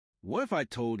What if I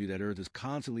told you that Earth is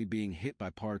constantly being hit by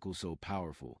particles so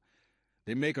powerful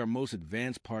they make our most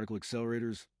advanced particle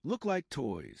accelerators look like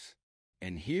toys?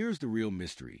 And here's the real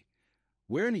mystery.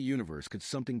 Where in the universe could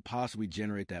something possibly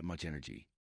generate that much energy?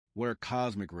 What are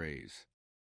cosmic rays?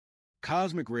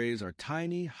 Cosmic rays are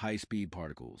tiny, high-speed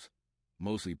particles,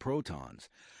 mostly protons,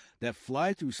 that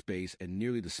fly through space at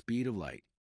nearly the speed of light.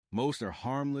 Most are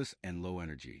harmless and low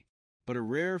energy, but a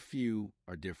rare few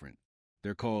are different.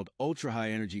 They're called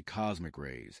ultra-high-energy cosmic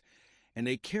rays, and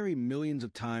they carry millions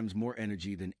of times more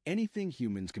energy than anything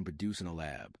humans can produce in a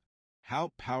lab.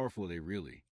 How powerful are they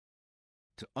really?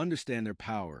 To understand their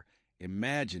power,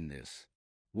 imagine this.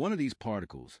 One of these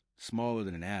particles, smaller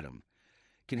than an atom,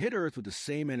 can hit Earth with the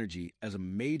same energy as a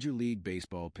Major League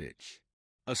Baseball pitch.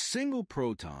 A single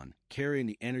proton carrying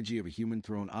the energy of a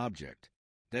human-thrown object.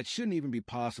 That shouldn't even be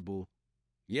possible,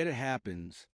 yet it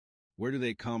happens. Where do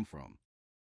they come from?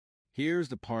 Here's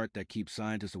the part that keeps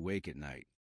scientists awake at night.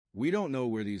 We don't know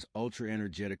where these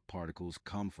ultra-energetic particles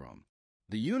come from.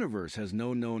 The universe has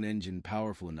no known engine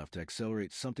powerful enough to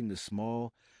accelerate something this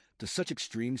small to such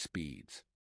extreme speeds.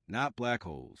 Not black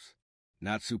holes,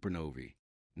 not supernovae,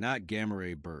 not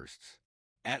gamma-ray bursts.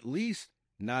 At least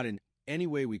not in any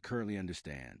way we currently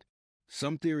understand.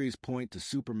 Some theories point to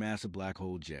supermassive black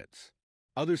hole jets.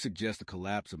 Others suggest the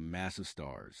collapse of massive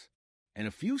stars. And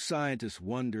a few scientists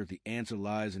wonder if the answer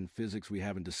lies in physics we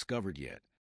haven't discovered yet.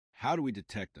 How do we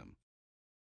detect them?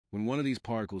 When one of these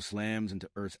particles slams into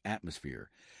Earth's atmosphere,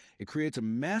 it creates a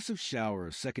massive shower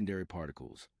of secondary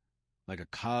particles, like a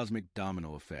cosmic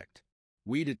domino effect.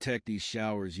 We detect these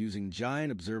showers using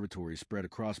giant observatories spread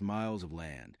across miles of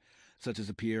land, such as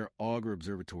the Pierre Auger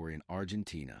Observatory in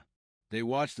Argentina. They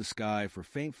watch the sky for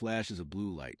faint flashes of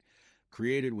blue light,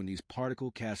 created when these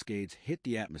particle cascades hit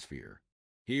the atmosphere.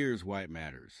 Here's why it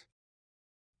matters.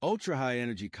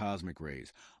 Ultra-high-energy cosmic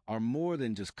rays are more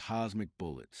than just cosmic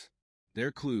bullets.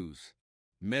 They're clues,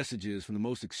 messages from the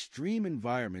most extreme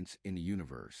environments in the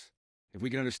universe. If we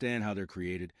can understand how they're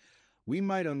created, we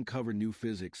might uncover new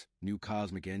physics, new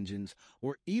cosmic engines,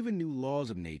 or even new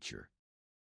laws of nature.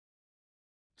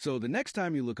 So the next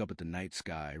time you look up at the night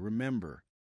sky, remember,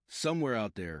 somewhere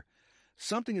out there,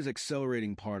 something is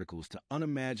accelerating particles to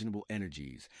unimaginable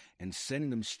energies and sending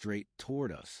them straight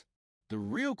toward us. The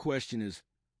real question is,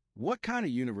 what kind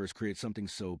of universe creates something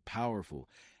so powerful,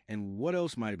 and what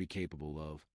else might it be capable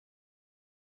of?